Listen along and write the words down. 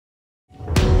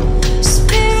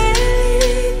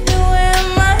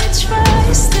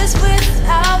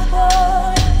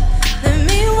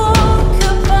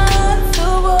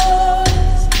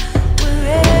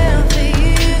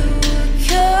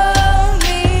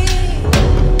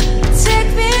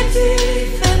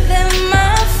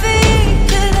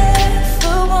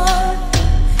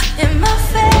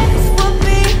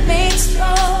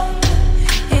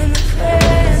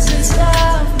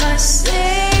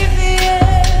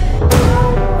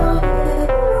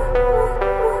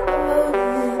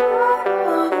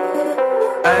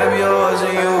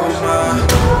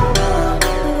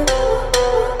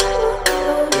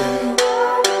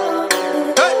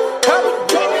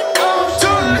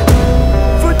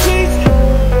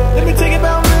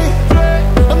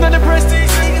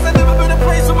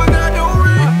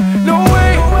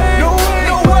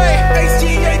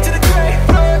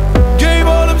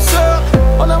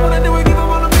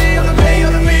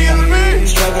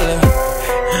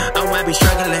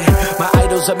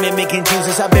idols are mimicking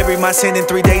Jesus. I buried my sin in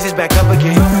 3 days, it's back up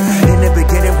again. In the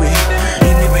beginning we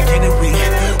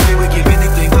would give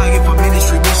anything, lying for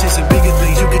ministry, missions and bigger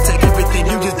things. You can take everything,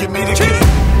 you just give me the key.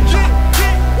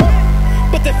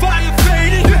 But the fire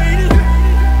faded.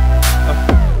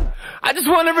 I just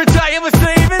wanna retire with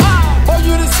savings. Are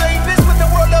you the safest with the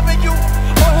world loving you,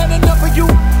 or had enough of you?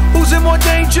 Who's in more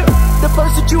danger? The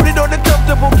persecuted or the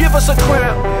comfortable? Give us a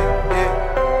crown.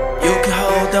 You can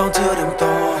hold on to them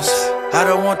thorns. I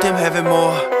don't want them having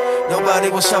more. Nobody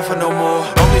will suffer no more.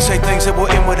 Only say things that will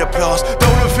end with applause.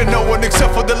 Don't offend no one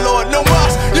except for the Lord. No more.